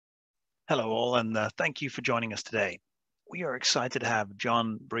Hello all, and thank you for joining us today. We are excited to have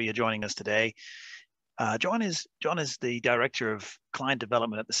John Bria joining us today. John is the Director of Client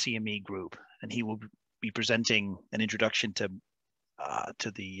Development at the CME Group, and he will be presenting an introduction to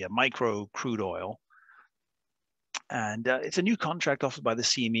the Micro Crude Oil. And it's a new contract offered by the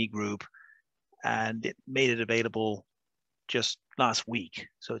CME Group, and it made it available just last week.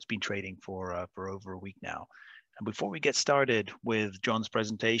 So it's been trading for over a week now. And before we get started with John's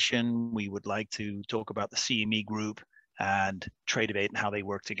presentation, we would like to talk about the CME Group and Tradovate and how they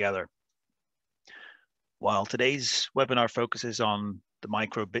work together. While today's webinar focuses on the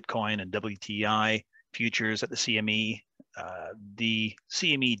micro Bitcoin and WTI futures at the CME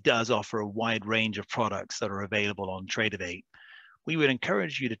does offer a wide range of products that are available on Tradovate. We would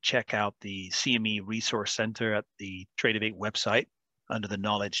encourage you to check out the CME Resource Center at the Tradovate website under the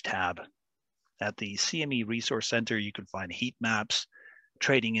Knowledge tab. At the CME Resource Center, you can find heat maps,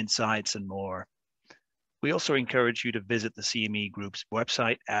 trading insights, and more. We also encourage you to visit the CME Group's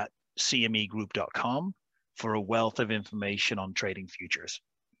website at cmegroup.com for a wealth of information on trading futures.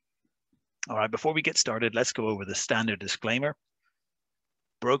 All right, before we get started, let's go over the standard disclaimer.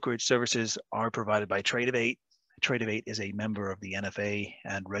 Brokerage services are provided by Tradovate. Tradovate is a member of the NFA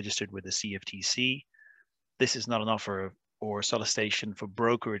and registered with the CFTC. This is not an offer or solicitation for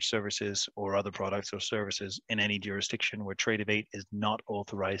brokerage services or other products or services in any jurisdiction where Tradovate is not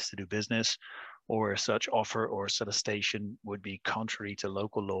authorized to do business, or where such offer or solicitation would be contrary to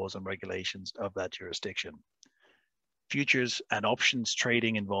local laws and regulations of that jurisdiction. Futures and options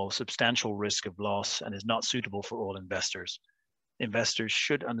trading involves substantial risk of loss and is not suitable for all investors. Investors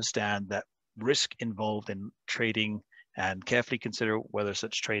should understand that risk involved in trading and carefully consider whether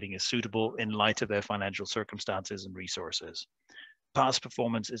such trading is suitable in light of their financial circumstances and resources. Past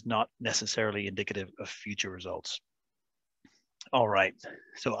performance is not necessarily indicative of future results. All right,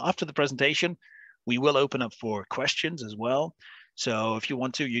 so after the presentation, we will open up for questions as well. So if you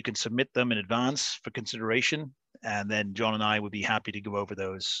want to, you can submit them in advance for consideration, and then John and I would be happy to go over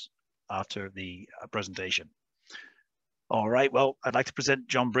those after the presentation. All right, well, I'd like to present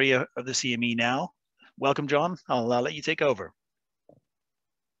John Bria of the CME now. Welcome, John. I'll let you take over.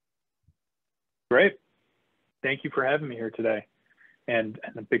 Great. Thank you for having me here today. And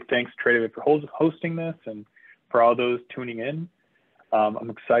a big thanks to Tradovate for hosting this, and for all those tuning in. I'm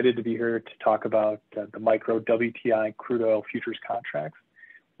excited to be here to talk about the Micro WTI Crude Oil Futures contracts.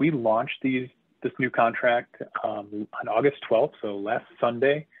 We launched this new contract on August 12th, so last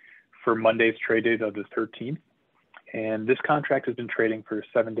Sunday, for Monday's trade date of the 13th. And this contract has been trading for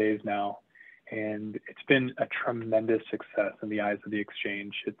 7 days now. And it's been a tremendous success in the eyes of the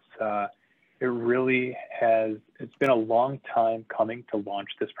exchange. It's been a long time coming to launch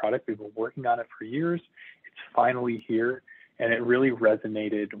this product. We've been working on it for years. It's finally here, and it really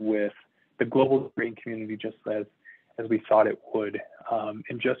resonated with the global trading community just as we thought it would.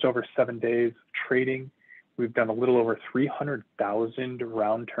 In just over 7 days of trading, we've done a little over 300,000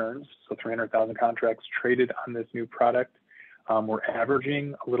 round turns, so 300,000 contracts traded on this new product. We're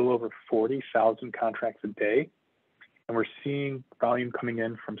averaging a little over 40,000 contracts a day, and we're seeing volume coming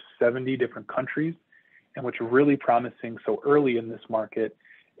in from 70 different countries. And what's really promising so early in this market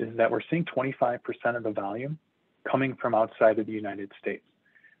is that we're seeing 25% of the volume coming from outside of the United States.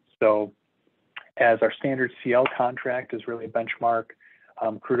 So as our standard CL contract is really a benchmark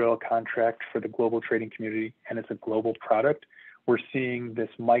crude oil contract for the global trading community, and it's a global product, we're seeing this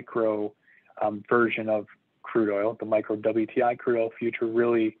micro version of crude oil, the Micro WTI Crude Oil Future,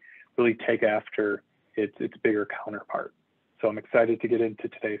 really take after its bigger counterpart. So I'm excited to get into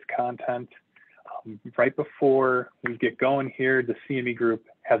today's content. Right before we get going here, the CME Group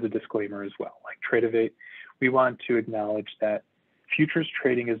has a disclaimer as well. Like Tradovate, we want to acknowledge that futures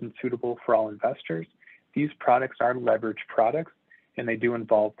trading isn't suitable for all investors. These products are leveraged products, and they do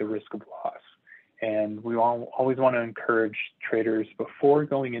involve the risk of loss. And we always want to encourage traders, before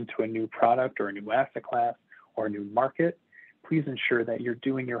going into a new product or a new asset class or a new market, please ensure that you're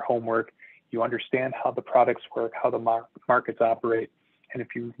doing your homework. You understand how the products work, how the markets operate. And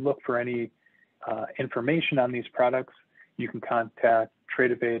if you look for any information on these products, you can contact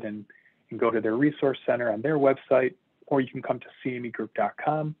Tradovate and go to their resource center on their website, or you can come to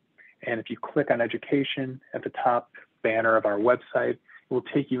cmegroup.com. And if you click on education at the top banner of our website, it will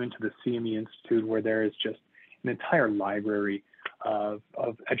take you into the CME Institute, where there is just an entire library of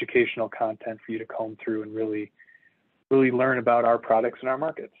educational content for you to comb through and really learn about our products and our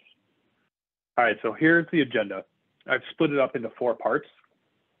markets. All right, so here's the agenda. I've split it up into 4 parts.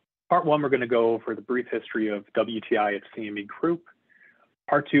 Part 1, we're going to go over the brief history of WTI at CME Group.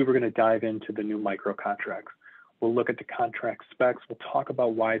 Part 2, we're going to dive into the new micro contracts. We'll look at the contract specs. We'll talk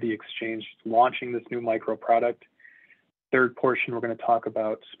about why the exchange is launching this new micro product. Third portion, we're going to talk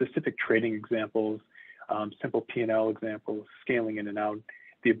about specific trading examples, simple P&L examples, scaling in and out,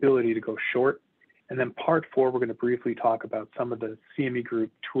 the ability to go short. And then part 4, we're going to briefly talk about some of the CME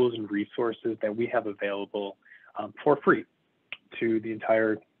Group tools and resources that we have available for free to the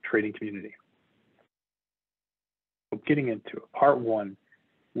entire trading community. So getting into it, part 1,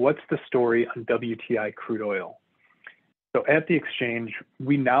 what's the story on WTI crude oil? So at the exchange,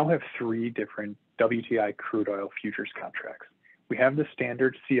 we now have 3 different WTI crude oil futures contracts. We have the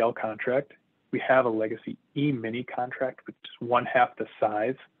standard CL contract. We have a legacy E-mini contract, which is 1/2 the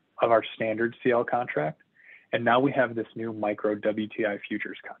size of our standard CL contract. And now we have this new micro WTI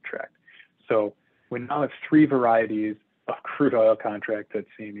futures contract. So we now have 3 varieties of crude oil contracts at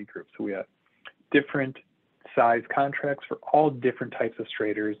CME Group. So we have different size contracts for all different types of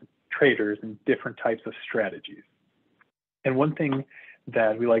traders and different types of strategies. And one thing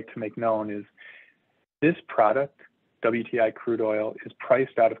that we like to make known is this product, WTI crude oil, is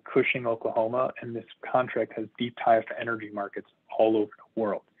priced out of Cushing, Oklahoma, and this contract has deep ties to energy markets all over the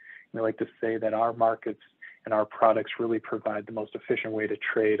world. And we like to say that our markets and our products really provide the most efficient way to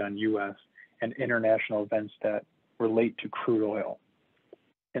trade on U.S. and international events that relate to crude oil.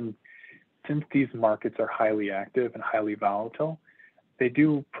 And since these markets are highly active and highly volatile, they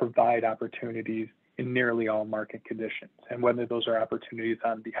do provide opportunities in nearly all market conditions. And whether those are opportunities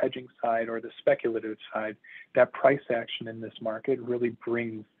on the hedging side or the speculative side, that price action in this market really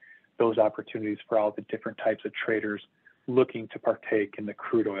brings those opportunities for all the different types of traders looking to partake in the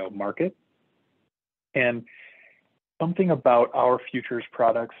crude oil market. And something about our futures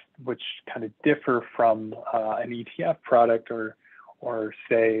products, which kind of differ from an ETF product or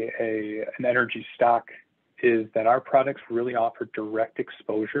say an energy stock, is that our products really offer direct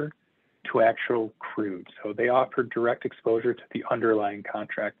exposure to actual crude. So they offer direct exposure to the underlying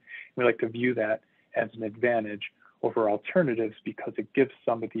contract. We like to view that as an advantage over alternatives because it gives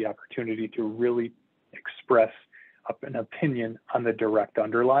somebody the opportunity to really express an opinion on the direct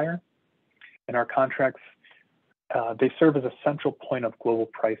underlier. And our contracts, they serve as a central point of global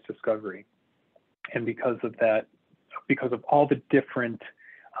price discovery. And because of that, because of all the different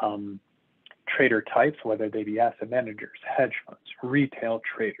trader types, whether they be asset managers, hedge funds, retail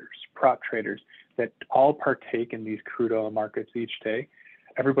traders, prop traders, that all partake in these crude oil markets each day,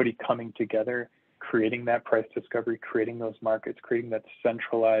 everybody coming together, creating that price discovery, creating those markets, creating that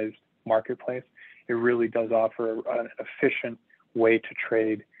centralized marketplace, it really does offer an efficient way to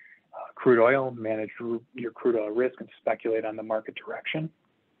trade crude oil, manage your crude oil risk, and speculate on the market direction.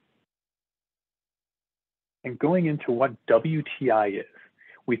 And going into what WTI is,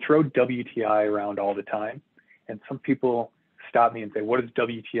 we throw WTI around all the time, and some people stop me and say, what does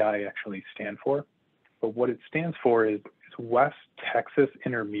WTI actually stand for? But what it stands for is West Texas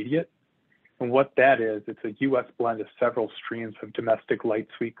Intermediate. And what that is, it's a U.S. blend of several streams of domestic light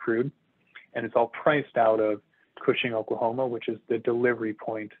sweet crude, and it's all priced out of Cushing, Oklahoma, which is the delivery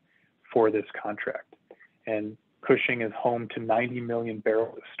point for this contract. And Cushing is home to 90 million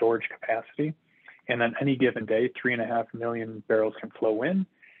barrels of storage capacity. And on any given day, 3.5 million barrels can flow in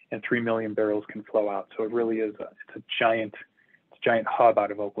and 3 million barrels can flow out. So it really is it's a giant hub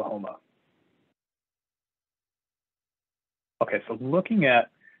out of Oklahoma. Okay, so looking at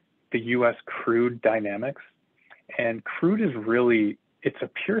the U.S. crude dynamics, and crude is really, it's a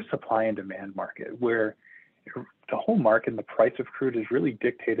pure supply and demand market where the whole market and the price of crude is really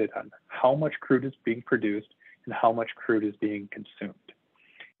dictated on how much crude is being produced and how much crude is being consumed.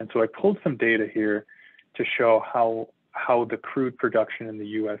 And so I pulled some data here to show how the crude production in the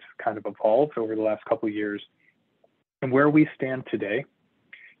U.S. kind of evolved over the last couple of years. And where we stand today,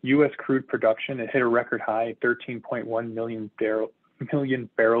 U.S. crude production, it hit a record high, 13.1 million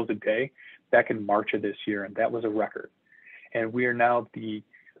barrels a day back in March of this year, and that was a record. And we are now the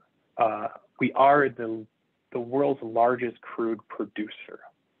world's largest crude producer.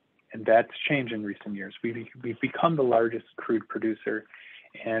 And that's changed in recent years. We've become the largest crude producer.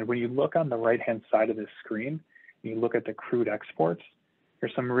 And when you look on the right-hand side of this screen, and you look at the crude exports,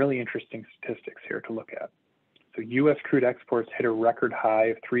 there's some really interesting statistics here to look at. So U.S. crude exports hit a record high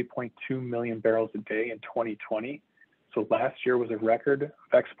of 3.2 million barrels a day in 2020. So last year was a record of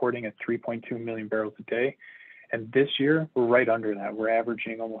exporting at 3.2 million barrels a day. And this year, we're right under that. We're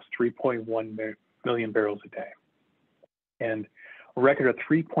averaging almost 3.1 million barrels a day. And a record of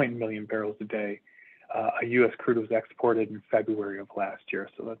 3 million barrels a day, a U.S. crude was exported in February of last year.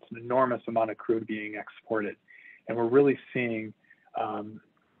 So that's an enormous amount of crude being exported. And we're really seeing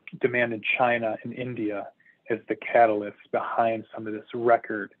demand in China and India as the catalyst behind some of this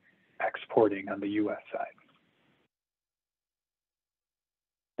record exporting on the U.S. side.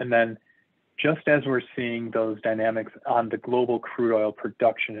 And then just as we're seeing those dynamics on the global crude oil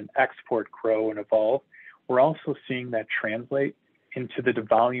production and export grow and evolve, we're also seeing that translate into the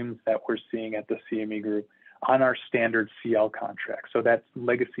volumes that we're seeing at the CME Group on our standard CL contract. So that's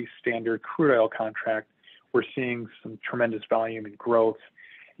legacy standard crude oil contract. We're seeing some tremendous volume and growth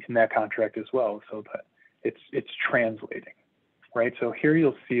in that contract as well. So that it's translating, right? So here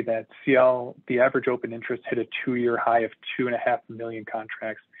you'll see that CL, the average open interest hit a 2-year high of 2.5 million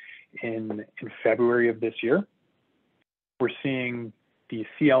contracts in February of this year. We're seeing the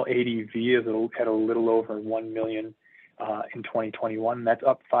CL ADV is at a little over 1 million in 2021. That's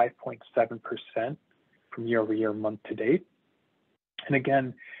up 5.7% from year over year, month to date. And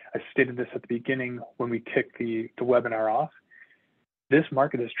again, I stated this at the beginning when we kicked the webinar off. This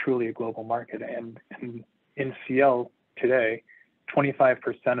market is truly a global market, and in CL today, 25%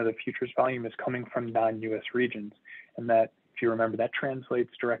 of the futures volume is coming from non-US regions. And that, if you remember, that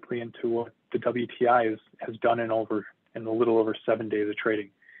translates directly into what the WTI has done in a little over 7 days of trading.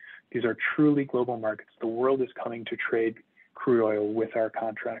 These are truly global markets. The world is coming to trade crude oil with our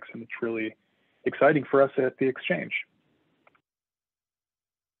contracts, and it's really exciting for us at the exchange.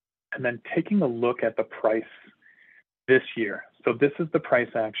 And then taking a look at the price this year. So this is the price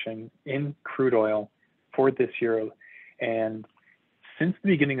action in crude oil for this year. And since the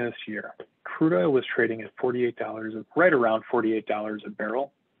beginning of this year, crude oil was trading at $48, right around $48 a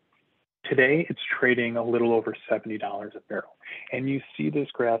barrel. Today, it's trading a little over $70 a barrel. And you see this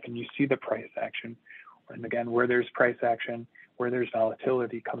graph and you see the price action. And again, where there's price action, where there's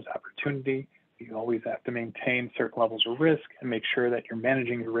volatility comes opportunity. You always have to maintain certain levels of risk and make sure that you're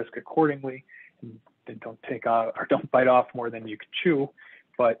managing your risk accordingly, and don't take off or don't bite off more than you can chew.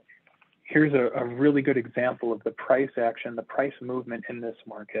 But here's a really good example of the price action, the price movement in this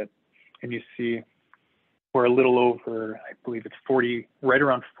market. And you see we're a little over, I believe it's right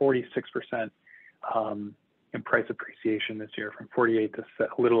around 46% in price appreciation this year, from 48 to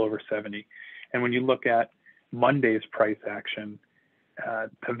a little over 70. And when you look at Monday's price action,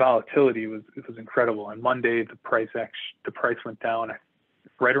 the volatility was incredible. On Monday, the price went down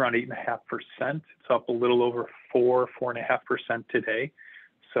right around 8.5%. It's up a little over 4.5% today.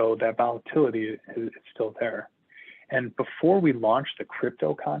 So that volatility is still there. And before we launched the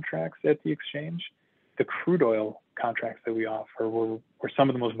crypto contracts at the exchange, the crude oil contracts that we offer were some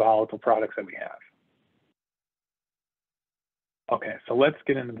of the most volatile products that we have. Okay, so let's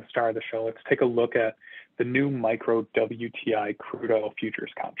get into the star of the show. Let's take a look at the new Micro WTI Crude Oil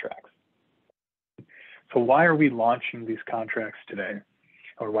Futures contracts. So why are we launching these contracts today?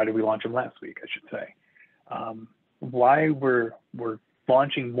 Or why did we launch them last week, I should say. Why we're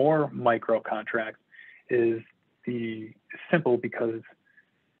launching more micro contracts is simple because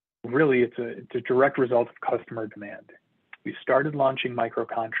really it's a direct result of customer demand. We started launching micro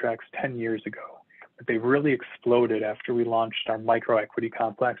contracts 10 years ago. They really exploded after we launched our micro equity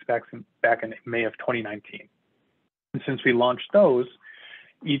complex back in May of 2019. And since we launched those,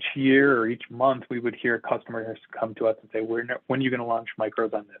 each year or each month, we would hear customers come to us and say, when are you going to launch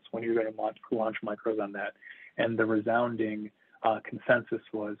micros on this? When are you going to launch micros on that? And the resounding consensus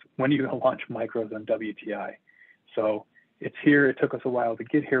was, when are you going to launch micros on WTI? So it's here. It took us a while to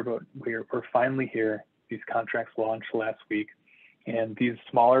get here, but we're finally here. These contracts launched last week. And these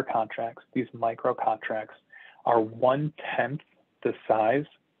smaller contracts, these micro contracts, are 1/10 the size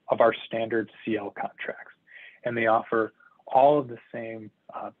of our standard CL contracts. And they offer all of the same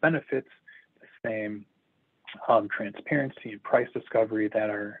benefits, the same transparency and price discovery that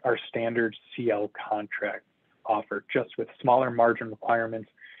our standard CL contract offer, just with smaller margin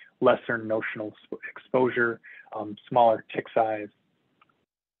requirements, lesser notional exposure, smaller tick size.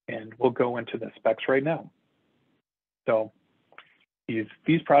 And we'll go into the specs right now. So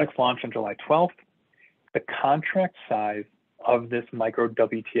these products launched on July 12th. The contract size of this Micro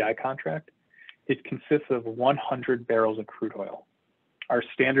WTI contract, it consists of 100 barrels of crude oil. Our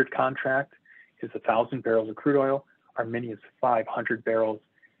standard contract is 1,000 barrels of crude oil. Our mini is 500 barrels.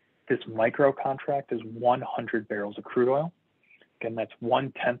 This micro contract is 100 barrels of crude oil. Again, that's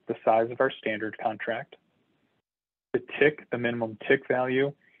 1/10 the size of our standard contract. The minimum tick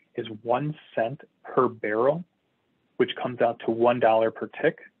value is 1 cent per barrel, which comes out to $1 per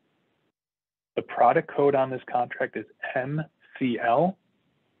tick. The product code on this contract is MCL.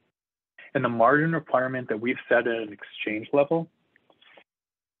 And the margin requirement that we've set at an exchange level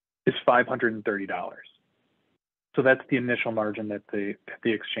is $530. So that's the initial margin that the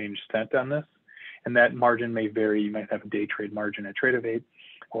exchange set on this. And that margin may vary. You might have a day trade margin at Tradovate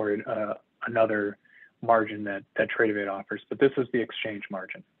or another margin that Tradovate offers, but this is the exchange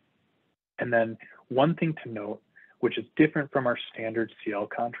margin. And then one thing to note, which is different from our standard CL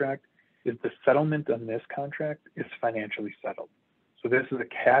contract, is the settlement on this contract is financially settled. So this is a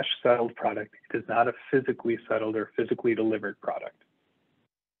cash settled product. It is not a physically settled or physically delivered product.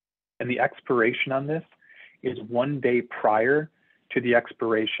 And the expiration on this is 1 day prior to the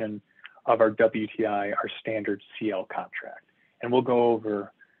expiration of our WTI, our standard CL contract. And we'll go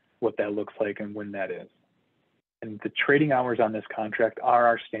over what that looks like and when that is. And the trading hours on this contract are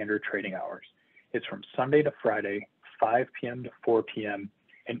our standard trading hours. It's from Sunday to Friday, 5 p.m. to 4 p.m.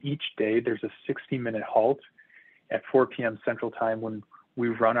 And each day there's a 60-minute halt at 4 p.m. Central Time when we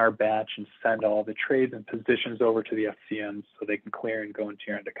run our batch and send all the trades and positions over to the FCMs so they can clear and go into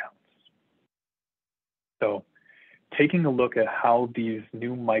your end accounts. So taking a look at how these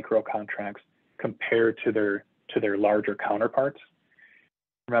new micro contracts compare to their larger counterparts.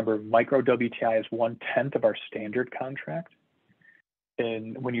 Remember, Micro WTI is 1/10 of our standard contract.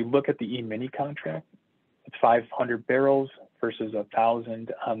 And when you look at the E-mini contract, it's 500 barrels versus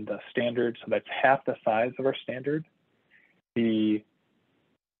 1,000 on the standard. So that's half the size of our standard. The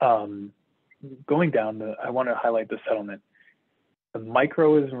going down, I want to highlight the settlement. The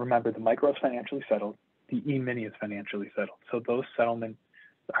micro is, remember, the micro is financially settled. The E-mini is financially settled. So those settlements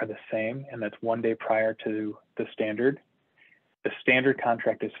are the same, and that's 1 day prior to the standard. The standard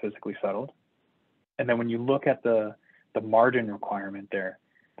contract is physically settled. And then when you look at the margin requirement there,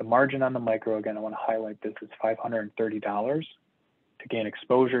 the margin on the micro, again, I want to highlight this, is $530 to gain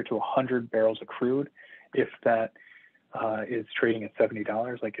exposure to 100 barrels of crude. If that is trading at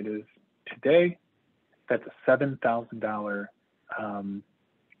 $70 like it is today, that's a $7,000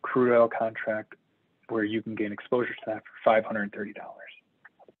 crude oil contract where you can gain exposure to that for $530.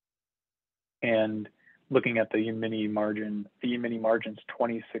 And looking at the E-mini margin, the E-mini margin is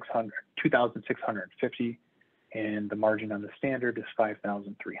 $2,650, and the margin on the standard is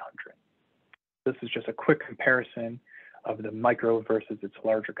 $5,300. This is just a quick comparison of the micro versus its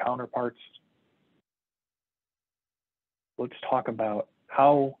larger counterparts. Let's talk about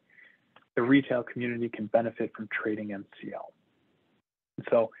how the retail community can benefit from trading MCL. And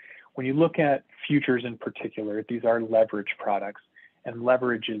so when you look at futures in particular, these are leverage products, and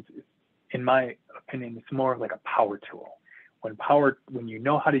leverage is, in my opinion, it's more like a power tool. When you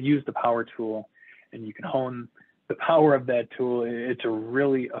know how to use the power tool and you can hone the power of that tool, it's a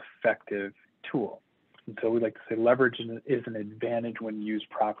really effective tool. And so we like to say leverage is an advantage when used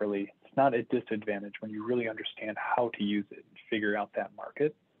properly. It's not a disadvantage when you really understand how to use it and figure out that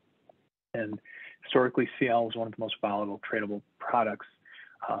market. And historically, CL is one of the most volatile tradable products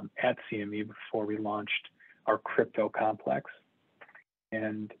at CME before we launched our crypto complex.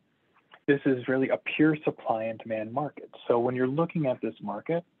 And this is really a pure supply and demand market. So when you're looking at this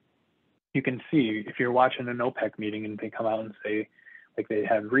market, you can see if you're watching an OPEC meeting and they come out and say, like they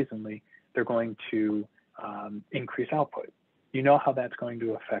have recently, they're going to increase output. You know how that's going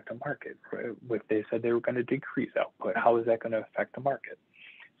to affect a market. Right? If they said they were going to decrease output, how is that going to affect the market?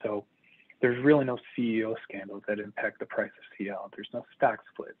 So there's really no CEO scandals that impact the price of CL. There's no stock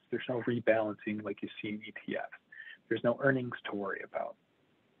splits. There's no rebalancing like you see in ETFs. There's no earnings to worry about.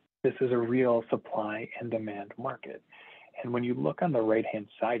 This is a real supply and demand market. And when you look on the right-hand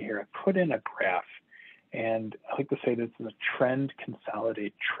side here, I put in a graph, and I like to say this is a trend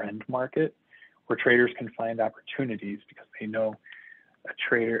consolidate trend market where traders can find opportunities because they know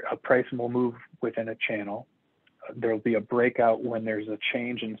a price will move within a channel. There'll be a breakout when there's a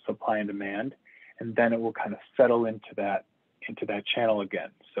change in supply and demand, and then it will kind of settle into that channel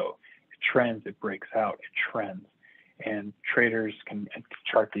again. So it trends, it breaks out, it trends. And traders can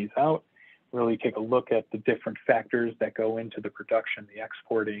chart these out, really take a look at the different factors that go into the production, the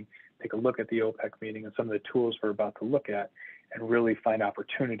exporting, take a look at the OPEC meeting and some of the tools we're about to look at, and really find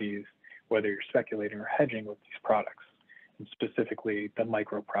opportunities, whether you're speculating or hedging with these products, and specifically the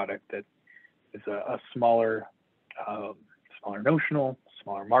micro product that is a smaller notional,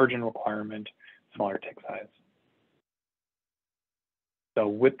 smaller margin requirement, smaller tick size. So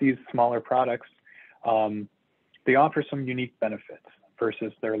with these smaller products, they offer some unique benefits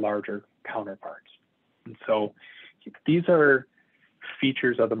versus their larger counterparts. And so these are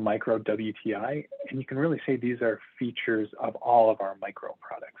features of the Micro WTI, and you can really say these are features of all of our micro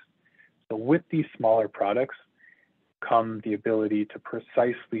products. So with these smaller products come the ability to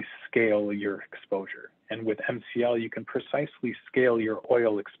precisely scale your exposure. And with MCL, you can precisely scale your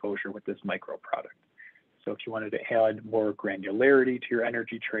oil exposure with this micro product. So if you wanted to add more granularity to your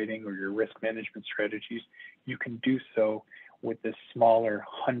energy trading or your risk management strategies, you can do so with this smaller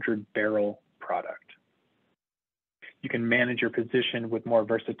 100-barrel product. You can manage your position with more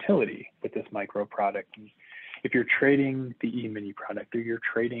versatility with this micro product. If you're trading the E-mini product or you're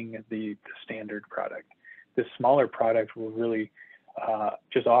trading the standard product, this smaller product will really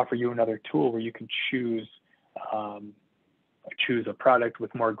just offer you another tool where you can choose a product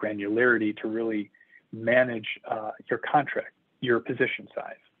with more granularity to really manage your contract, your position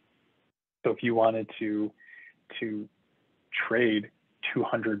size. So if you wanted to trade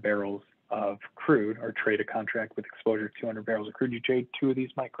 200 barrels of crude, or trade a contract with exposure to 200 barrels of crude, you trade 2 of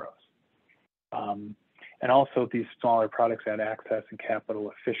these micros. And also these smaller products add access and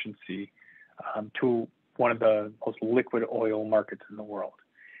capital efficiency to one of the most liquid oil markets in the world.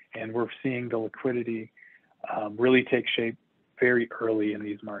 And we're seeing the liquidity really take shape very early in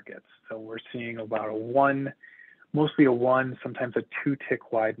these markets. So we're seeing about mostly a 1, sometimes a 2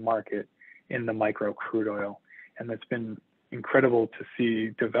 tick wide market in the micro crude oil. And that's been incredible to see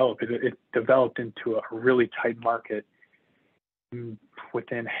develop. It developed into a really tight market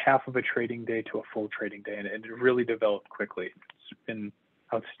within half of a trading day to a full trading day. And it really developed quickly. It's been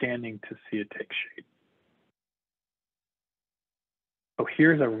outstanding to see it take shape. So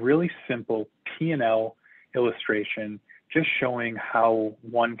here's a really simple P&L illustration just showing how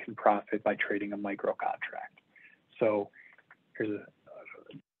one can profit by trading a micro contract. So here's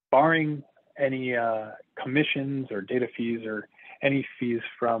barring any commissions or data fees or any fees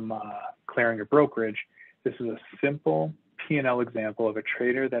from clearing or brokerage, this is a simple P&L example of a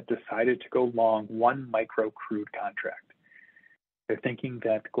trader that decided to go long one micro crude contract. They're thinking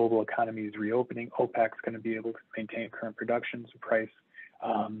that the global economy is reopening, OPEC's going to be able to maintain current production, so price,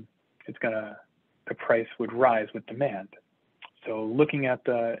 the price would rise with demand. So looking at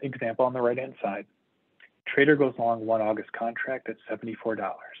the example on the right-hand side, trader goes long one August contract at $74.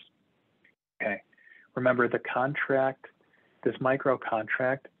 Okay, remember the contract, this micro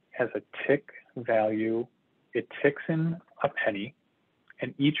contract has a tick value. It ticks in a penny,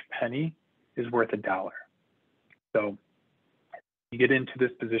 and each penny is worth $1. So you get into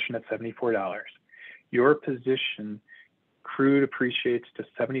this position at $74. Your position, crude appreciates to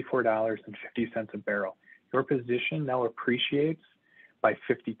 $74.50 a barrel. Your position now appreciates by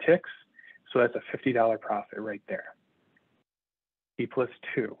 50 ticks, so that's a $50 profit right there. P plus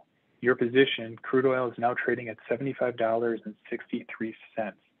 2. Your position, crude oil is now trading at $75.63.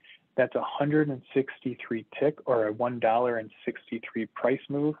 That's 163 tick, or a $1.63 price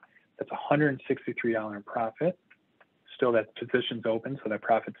move. That's $163 in profit. Still, that position's open, so that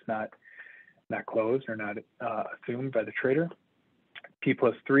profit's not closed or not assumed by the trader. P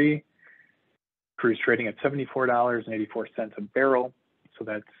plus 3, crude's trading at $74.84 a barrel. So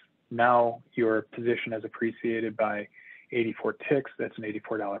that's now your position has appreciated by 84 ticks. That's an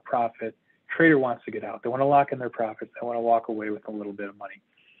 $84 profit. Trader wants to get out. They want to lock in their profits. They want to walk away with a little bit of money.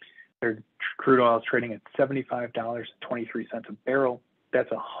 Their crude oil is trading at $75.23 a barrel.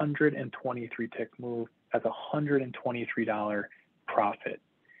 That's a 123 tick move. That's a $123 profit.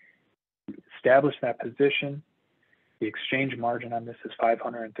 Establish that position. The exchange margin on this is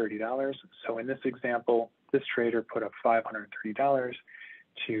 $530. So in this example, this trader put up $530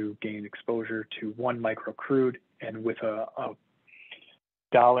 to gain exposure to one micro crude, and with a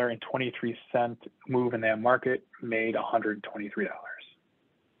 $1.23 move in that market, made $123.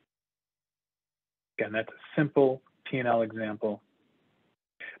 Again, that's a simple P&L example.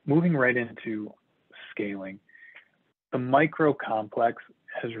 Moving right into scaling, the micro complex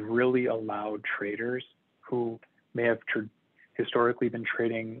has really allowed traders who may have historically been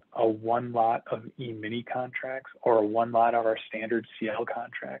trading a one lot of E-mini contracts or a one lot of our standard CL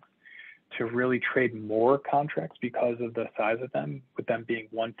contracts to really trade more contracts because of the size of them, with them being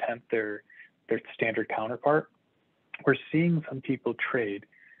 1/10 their standard counterpart. We're seeing some people trade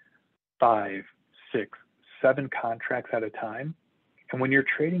 5, 6, 7 contracts at a time. And when you're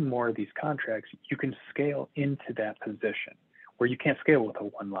trading more of these contracts, you can scale into that position where you can't scale with a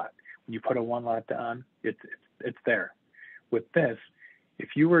one lot. When you put a one lot on, it's there. With this,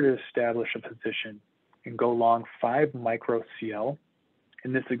 if you were to establish a position and go long 5 micro CL,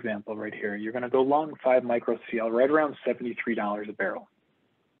 in this example right here, you're going to go long 5 micro CL right around $73 a barrel.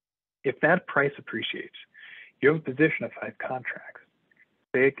 If that price appreciates, you have a position of 5 contracts.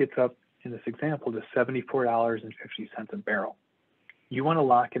 Say it gets up in this example to $74.50 a barrel. You want to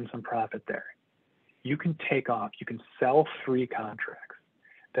lock in some profit there. You can take off, you can sell 3 contracts.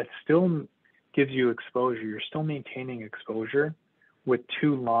 That still gives you exposure. You're still maintaining exposure with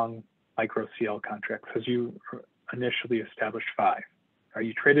 2 long micro CL contracts because you initially established 5. Or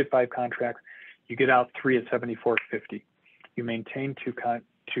you traded 5 contracts, you get out 3 at $74.50. You maintain 2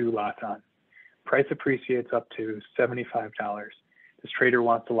 lots on. Price appreciates up to $75. This trader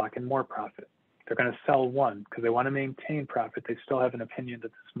wants to lock in more profit. They're going to sell 1 because they want to maintain profit. They still have an opinion that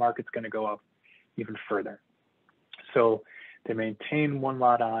this market's going to go up even further. So they maintain 1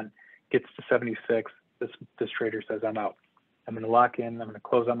 lot on, gets to 76, This trader says, I'm out. I'm going to lock in. I'm going to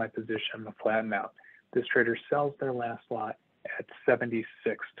close out my position. I'm going to flatten out. This trader sells their last lot at 76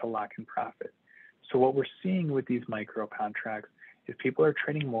 to lock in profit. So what we're seeing with these micro contracts is people are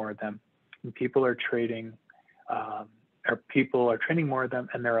trading more of them, and people are trading more of them,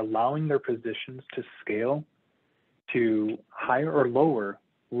 and they're allowing their positions to scale to higher or lower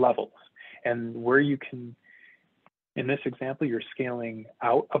levels. And where you can, in this example, you're scaling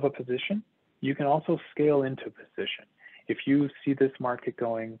out of a position, you can also scale into a position. If you see this market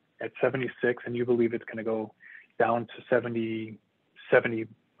going at 76 and you believe it's going to go down to $70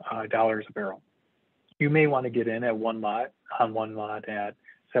 a barrel, you may want to get in at one lot at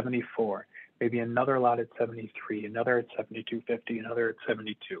 74, maybe another lot at 73, another at 72.50, another at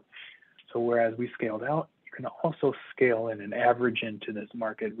 72. So whereas we scaled out, you can also scale in and average into this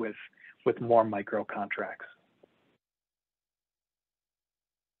market with more micro contracts.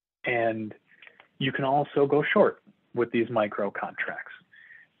 And you can also go short with these micro contracts.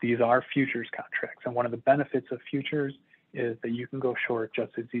 These are futures contracts. And one of the benefits of futures is that you can go short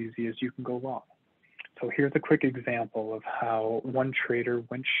just as easy as you can go long. So here's a quick example of how one trader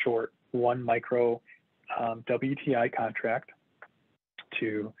went short one micro WTI contract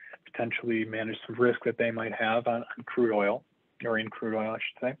to potentially manage some risk that they might have on crude oil, or in crude oil, I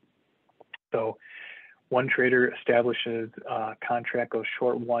should say. So one trader establishes a contract, goes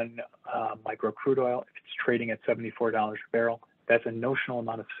short one micro crude oil. If it's trading at $74 a barrel, that's a notional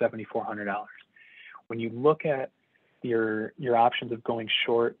amount of $7,400. When you look at your options of going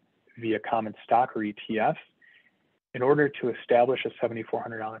short via common stock or ETF, in order to establish a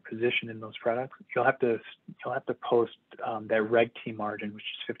 $7,400 position in those products, you'll have to post that Reg T margin, which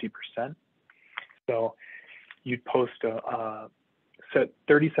is 50%. So you'd post set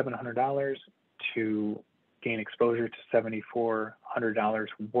 $3,700 to gain exposure to $7,400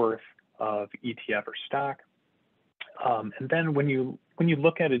 worth of ETF or stock. And then when you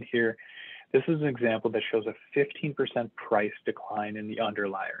look at it here, this is an example that shows a 15% price decline in the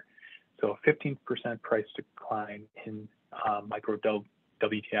underlier. So a 15% price decline in Micro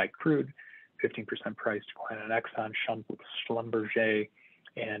WTI Crude, 15% price decline on Exxon, Schlumberger,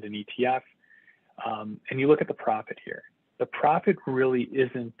 and an ETF. And you look at the profit here. The profit really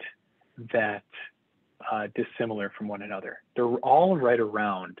isn't that dissimilar from one another. They're all right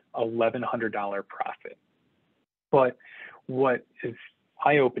around $1,100 profit. But what is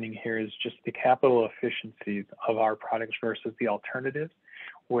eye-opening here is just the capital efficiencies of our products versus the alternatives,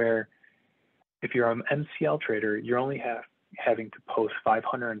 where if you're an MCL trader, you're only having to post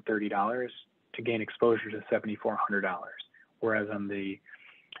 $530 to gain exposure to $7,400. Whereas on the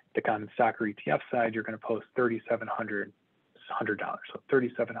common stock or ETF side, you're going to post $3,700. So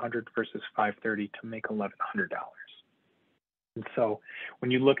 $3,700 versus $530 to make $1,100. And so when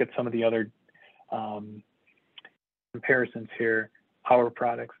you look at some of the other comparisons here, our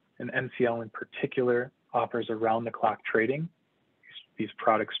products, and MCL in particular, offers around-the-clock trading. These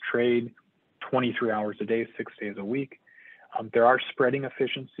products trade 23 hours a day, 6 days a week. There are spreading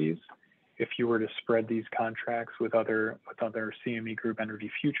efficiencies. If you were to spread these contracts with other CME Group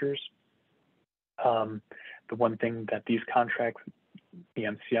energy futures, the one thing that these contracts, the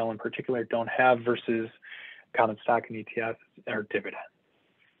MCL in particular, don't have versus common stock and ETFs are dividends.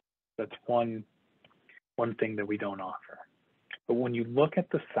 That's one thing that we don't offer. But when you look at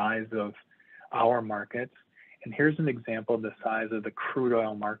the size of our markets, and here's an example of the size of the crude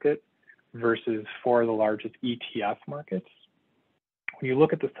oil market versus four of the largest ETF markets. When you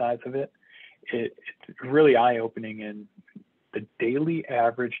look at the size of it, it's really eye-opening. In the daily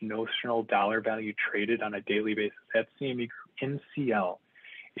average notional dollar value traded on a daily basis at CME in CL,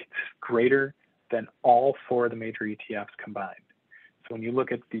 it's greater than all four of the major ETFs combined. So when you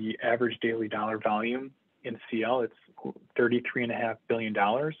look at the average daily dollar volume in CL, it's $33.5 billion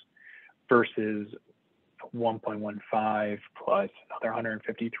versus 1.15 plus another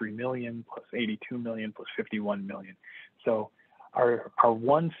 153 million plus 82 million plus 51 million. So our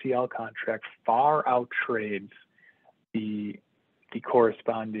one CL contract far outtrades the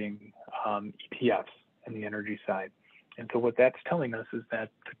corresponding ETFs in the energy side. And so what that's telling us is that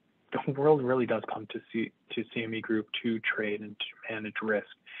the world really does come to CME Group to trade and to manage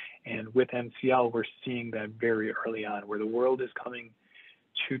risk. And with MCL, we're seeing that very early on, where the world is coming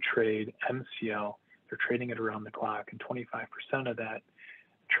to trade MCL. They're trading it around the clock, and 25% of that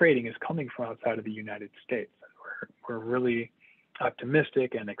trading is coming from outside of the United States. We're really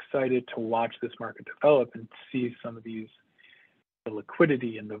optimistic and excited to watch this market develop and see some of the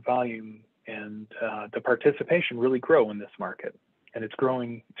liquidity and the volume and the participation really grow in this market. And it's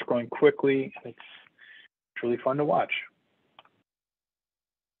growing quickly, and it's really fun to watch.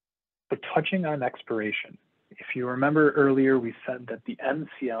 So touching on expiration, if you remember earlier, we said that the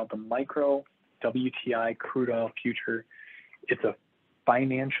MCL, the Micro WTI Crude Oil Future, it's a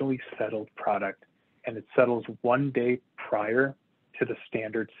financially settled product, and it settles 1 day prior to the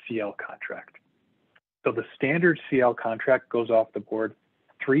standard CL contract. So the standard CL contract goes off the board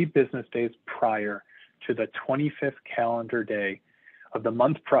 3 business days prior to the 25th calendar day of the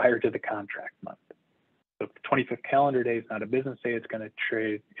month prior to the contract month. So if the 25th calendar day is not a business day, it's going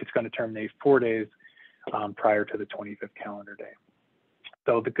to terminate 4 days prior to the 25th calendar day.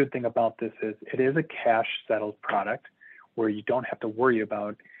 So the good thing about this is it is a cash settled product where you don't have to worry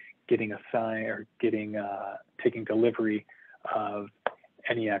about getting assigned or taking delivery of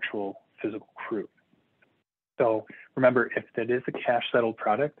any actual physical crude. So remember, if it is a cash settled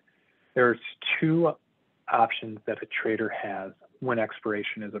product, there's 2 options that a trader has when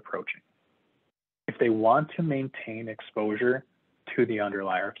expiration is approaching. If they want to maintain exposure to the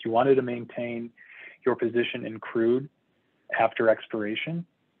underlier, if you wanted to maintain your position in crude after expiration,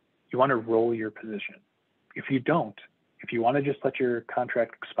 you want to roll your position. If you don't, if you want to just let your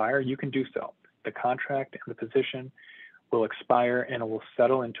contract expire, you can do so. The contract and the position will expire and it will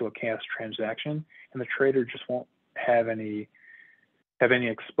settle into a cash transaction, and the trader just won't have any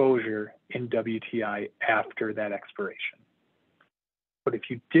exposure in WTI after that expiration. But if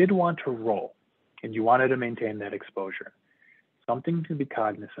you did want to roll and you wanted to maintain that exposure, something to be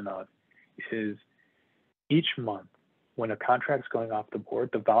cognizant of is each month when a contract's going off the board,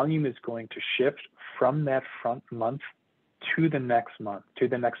 the volume is going to shift from that front month to the next month, to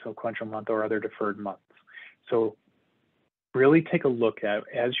the next sequential month or other deferred months. So really take a look at,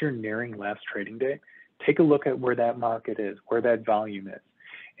 as you're nearing last trading day, take a look at where that market is, where that volume is.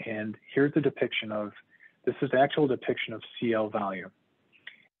 And here's a depiction of, this is the actual depiction of CL volume.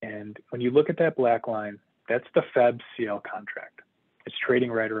 And when you look at that black line, that's the Feb CL contract. It's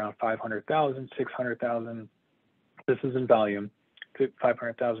trading right around 500,000, 600,000. This is in volume,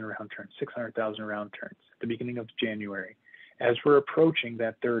 500,000 round turns, 600,000 round turns at the beginning of January. As we're approaching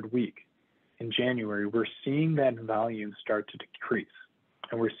that 3rd week in January, we're seeing that volume start to decrease.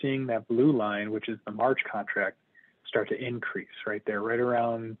 And we're seeing that blue line, which is the March contract, start to increase right there, right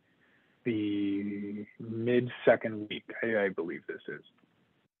around the mid-2nd week, I believe this is.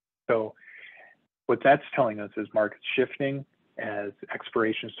 So what that's telling us is market's shifting as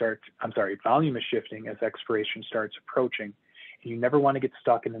expiration starts, volume is shifting as expiration starts approaching. And you never want to get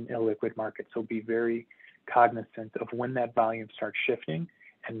stuck in an illiquid market. So be very cognizant of when that volume starts shifting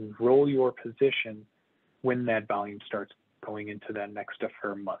and roll your position when that volume starts going into that next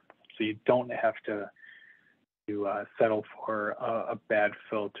defer month. So you don't have to settle for a bad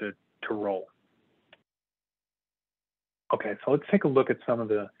fill to roll. Okay, so let's take a look at some of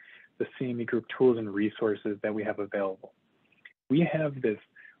the CME Group tools and resources that we have available. We have this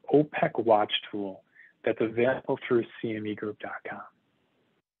OPEC watch tool that's available through CMEgroup.com.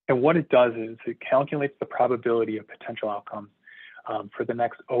 And what it does is it calculates the probability of potential outcomes for the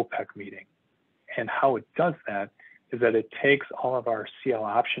next OPEC meeting. And how it does that is that it takes all of our CL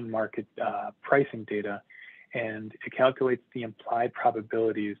option market pricing data and it calculates the implied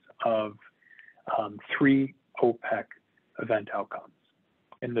probabilities of 3 OPEC event outcomes.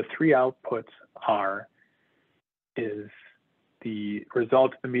 And the 3 outputs are, is the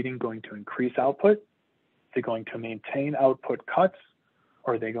result of the meeting going to increase output? Is it going to maintain output cuts?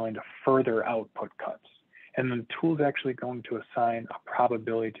 Or are they going to further output cuts? And the tool is actually going to assign a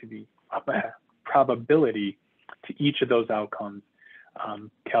probability to each of those outcomes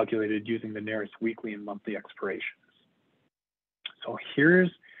calculated using the nearest weekly and monthly expirations. So here's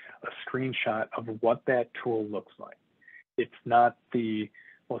a screenshot of what that tool looks like. It's not the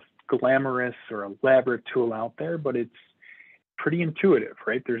most glamorous or elaborate tool out there, but it's pretty intuitive,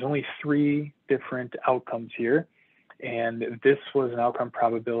 right? There's only 3 different outcomes here. And this was an outcome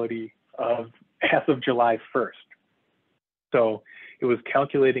probability of as of July 1st. So it was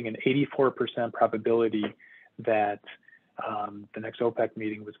calculating an 84% probability that the next OPEC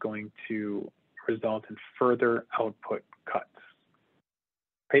meeting was going to result in further output cuts.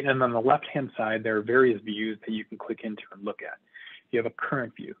 Right? And on the left-hand side, there are various views that you can click into and look at. You have a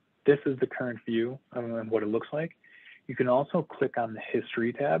current view. This is the current view of what it looks like. You can also click on the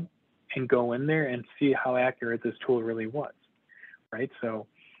history tab and go in there and see how accurate this tool really was, right? So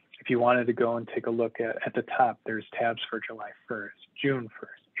if you wanted to go and take a look at the top, there's tabs for July 1st, June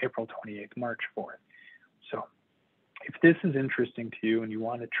 1st, April 28th, March 4th. So if this is interesting to you and you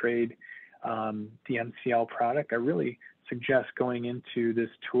want to trade the MCL product, I really suggest going into this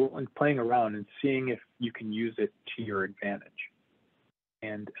tool and playing around and seeing if you can use it to your advantage.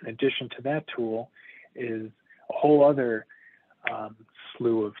 And in addition to that tool is a whole other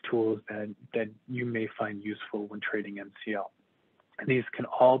slew of tools that you may find useful when trading MCL. And these can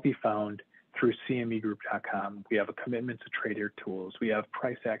all be found through CMEgroup.com. We have a commitment to trader tools. We have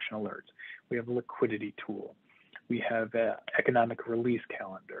price action alerts. We have a liquidity tool. We have an economic release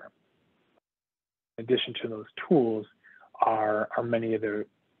calendar. In addition to those tools are many of the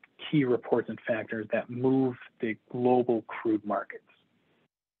key reports and factors that move the global crude markets.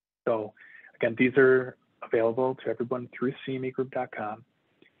 So again, these are available to everyone through CMEgroup.com.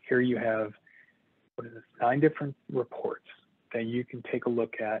 Here you have 9 different reports that you can take a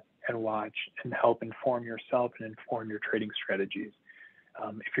look at and watch and help inform yourself and inform your trading strategies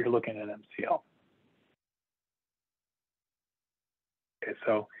if you're looking at MCL. Okay,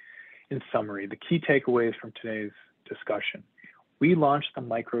 so in summary, the key takeaways from today's discussion. We launched the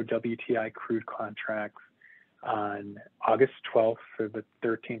Micro WTI Crude contracts on August 12th for the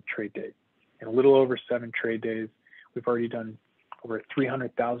 13th trade date. In a little over 7 trade days, we've already done over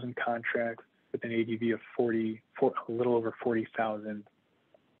 300,000 contracts with an ADV of a little over 40,000.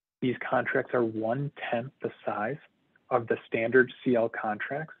 These contracts are 1/10 the size of the standard CL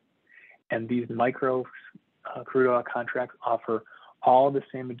contracts, and these micro crude oil contracts offer all the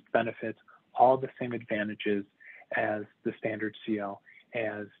same benefits, all the same advantages as the standard CL,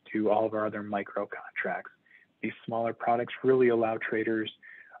 as do all of our other micro contracts. These smaller products really allow traders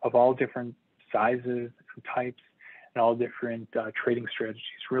of all different sizes and types and all different trading strategies,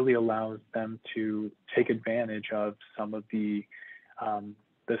 really allows them to take advantage of some of the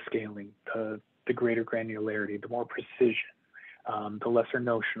scaling, the greater granularity, the more precision, the lesser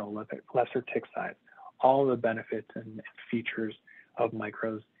notional, lesser tick size, all the benefits and features of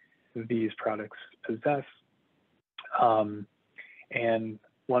micros these products possess. And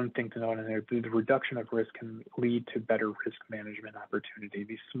one thing to note in there, the reduction of risk can lead to better risk management opportunity.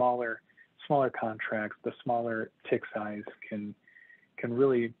 These smaller contracts, the smaller tick size can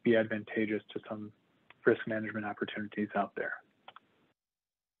really be advantageous to some risk management opportunities out there.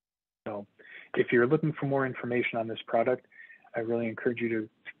 So if you're looking for more information on this product, I really encourage you to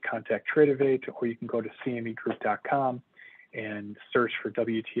contact Tradovate, or you can go to CMEgroup.com and search for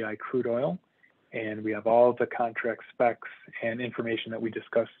WTI crude oil. And we have all the contract specs and information that we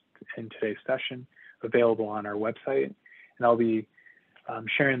discussed in today's session available on our website. And I'll be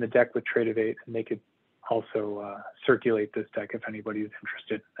sharing the deck with Tradovate, and they could also circulate this deck if anybody is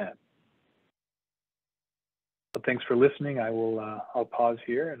interested in that. So thanks for listening. I'll pause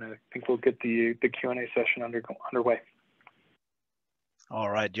here, and I think we'll get the Q&A session underway. All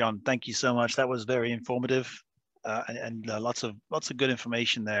right, John, thank you so much. That was very informative and lots of good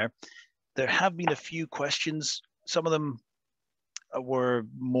information there. There have been a few questions. Some of them were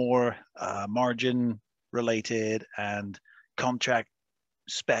more margin related and contract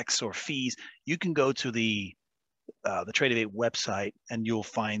specs or fees. You can go to the Tradovate website and you'll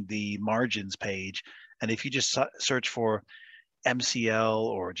find the margins page. And if you just search for MCL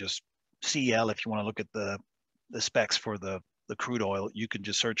or just CL, if you want to look at the specs for the crude oil, you can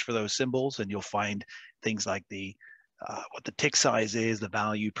just search for those symbols and you'll find things like what the tick size is, the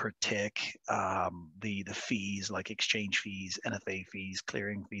value per tick, the fees like exchange fees, NFA fees,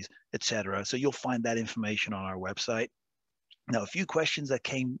 clearing fees, etc. So you'll find that information on our website. Now, a few questions that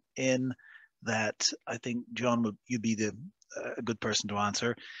came in that I think, John, you'd be a good person to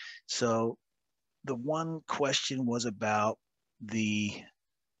answer. So the one question was about the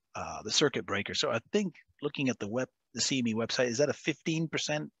circuit breaker. So I think looking at the CME website, is that a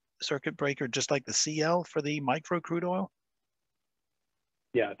 15% circuit breaker, just like the CL for the micro crude oil?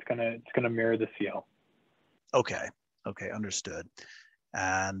 Yeah, it's gonna mirror the CL. Okay, understood.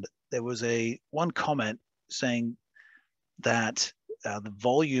 And there was one comment saying that the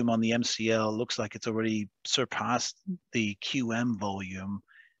volume on the MCL looks like it's already surpassed the QM volume,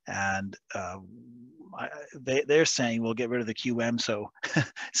 and they're saying we'll get rid of the QM, so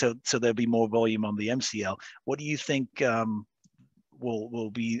there'll be more volume on the MCL. What do you think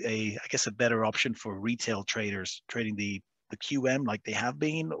will be I guess a better option for retail traders trading the QM like they have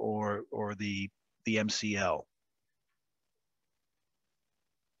been, or the MCL?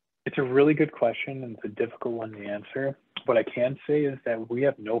 It's a really good question, and it's a difficult one to answer. What I can say is that we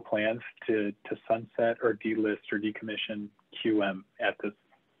have no plans to sunset or delist or decommission QM at this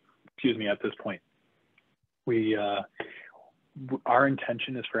point. Our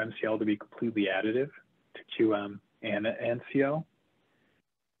intention is for MCL to be completely additive to QM and CL.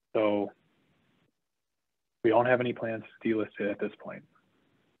 So we don't have any plans to delist it at this point.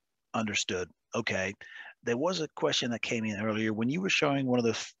 Understood. Okay. There was a question that came in earlier when you were showing one of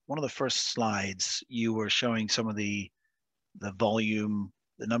the first slides. You were showing some of the volume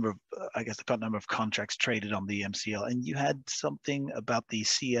the number of, I guess the number of contracts traded on the MCL, and you had something about the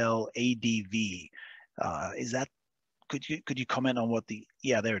CL ADV. Is that, could you comment on what the,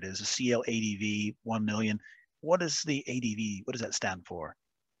 yeah, there it is, a CL ADV 1 million. What is the ADV? What does that stand for?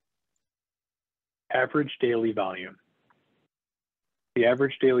 Average daily volume. The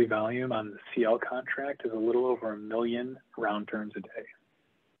average daily volume on the CL contract is a little over 1 million round turns a day.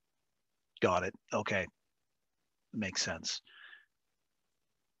 Got it. Okay. Makes sense.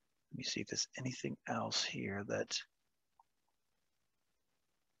 Let me see if there's anything else here that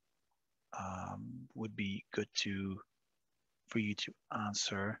would be good for you to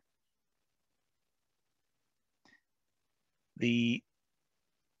answer. The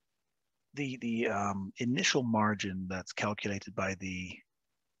initial margin that's calculated by the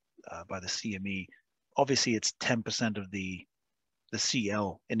CME, obviously it's 10% of the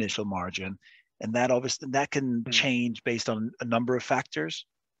CL initial margin, and that obviously that can change based on a number of factors.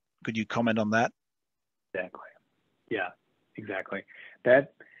 Could you comment on that? Exactly. Yeah, exactly.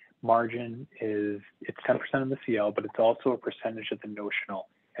 That margin it's 10% of the CL, but it's also a percentage of the notional,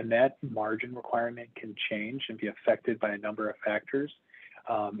 and that margin requirement can change and be affected by a number of factors,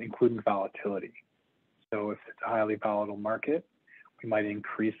 including volatility. So if it's a highly volatile market, we might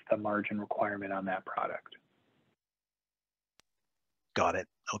increase the margin requirement on that product. Got it.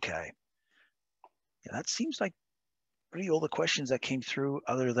 Okay. Yeah, that seems like really all the questions that came through,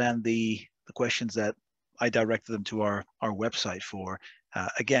 other than the questions that I directed them to our website for.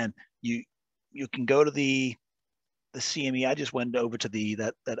 Again, you can go to the CME. I just went over to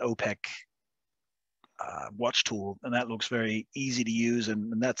that OPEC watch tool, and that looks very easy to use,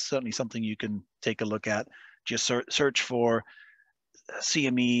 and that's certainly something you can take a look at. Just search for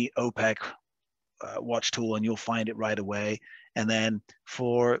CME OPEC watch tool, and you'll find it right away. And then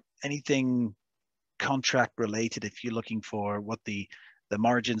for anything contract related, if you're looking for what the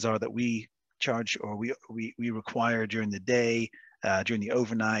margins are that we charge or we require during the day, during the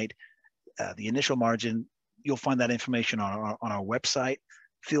overnight, the initial margin, you'll find that information on our website.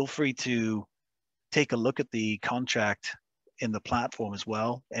 Feel free to take a look at the contract in the platform as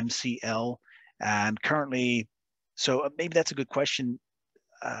well, MCL. And currently, so maybe that's a good question.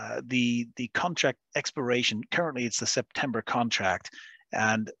 The contract expiration, currently it's the September contract.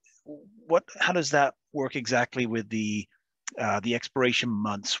 And how does that work exactly with the expiration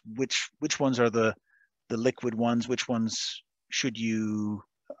months? Which ones are the liquid ones? Which ones should you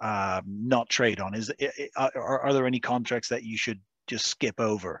not trade on? Are there any contracts that you should just skip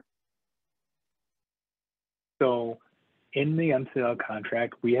over? So in the MCL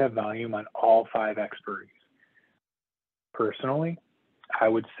contract, we have volume on all 5 expiries. Personally, I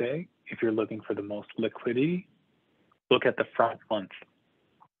would say if you're looking for the most liquidity, look at the front month.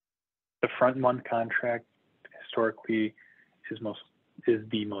 The front month contract historically is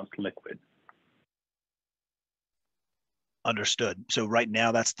the most liquid. Understood. So right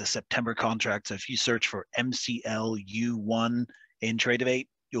now that's the September contract. So if you search for MCL U1 in Tradovate,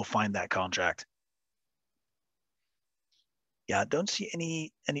 you'll find that contract. Yeah, I don't see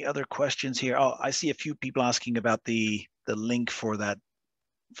any other questions here. Oh, I see a few people asking about the link for that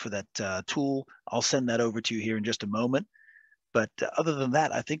tool. I'll send that over to you here in just a moment. But other than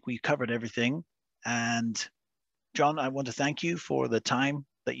that, I think we covered everything. And John, I want to thank you for the time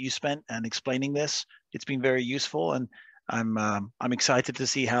that you spent and explaining this. It's been very useful, and I'm excited to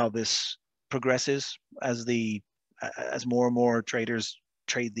see how this progresses as more and more traders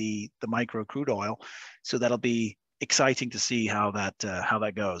trade the micro crude oil. So that'll be exciting to see how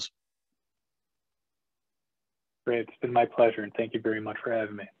that goes. Great, it's been my pleasure, and thank you very much for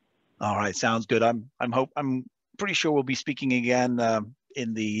having me. All right, sounds good. I'm pretty sure we'll be speaking again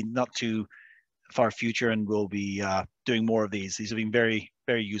in the not too far future, and we'll be doing more of these. These have been very,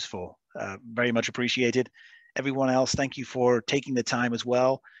 very useful. Very much appreciated. Everyone else, thank you for taking the time as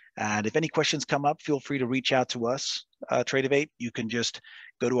well. And if any questions come up, feel free to reach out to us, Tradovate. You can just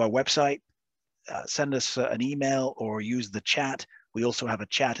go to our website, send us an email, or use the chat. We also have a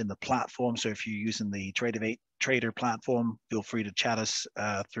chat in the platform. So if you're using the Tradovate Trader platform, feel free to chat us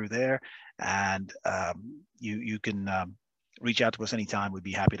through there. And you can reach out to us anytime. We'd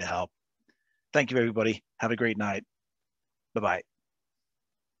be happy to help. Thank you, everybody. Have a great night. Bye-bye.